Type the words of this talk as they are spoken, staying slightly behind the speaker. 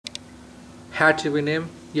how to rename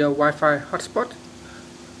your Wi-Fi hotspot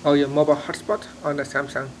or your mobile hotspot on the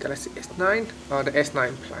Samsung Galaxy S9 or the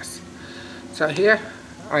S9 Plus. So here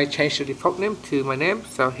I changed the default name to my name,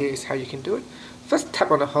 so here is how you can do it. First,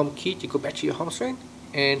 tap on the home key to go back to your home screen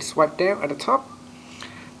and swipe down at the top.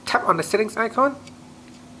 Tap on the settings icon.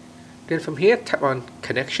 Then from here, tap on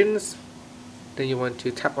connections. Then you want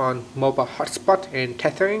to tap on mobile hotspot and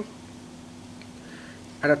tethering.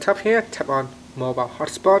 At the top here, tap on mobile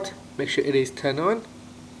hotspot. Make sure it is turned on.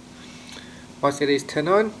 Once it is turned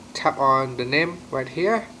on, tap on the name right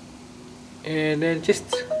here. And then just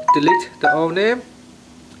delete the old name.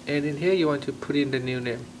 And in here you want to put in the new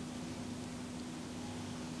name.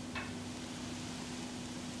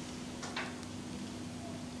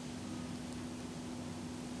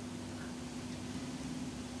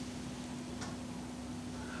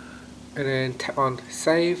 And then tap on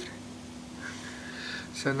save.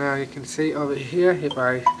 So now you can see over here, if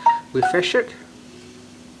I refresh it,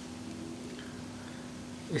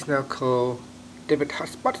 it's now called David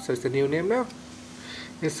Hotspot, so it's the new name now.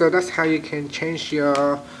 And so that's how you can change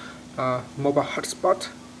your mobile hotspot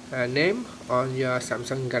name on your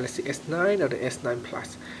Samsung Galaxy S9 or the S9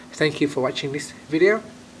 Plus. Thank you for watching this video.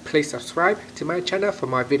 Please subscribe to my channel for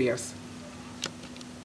more videos.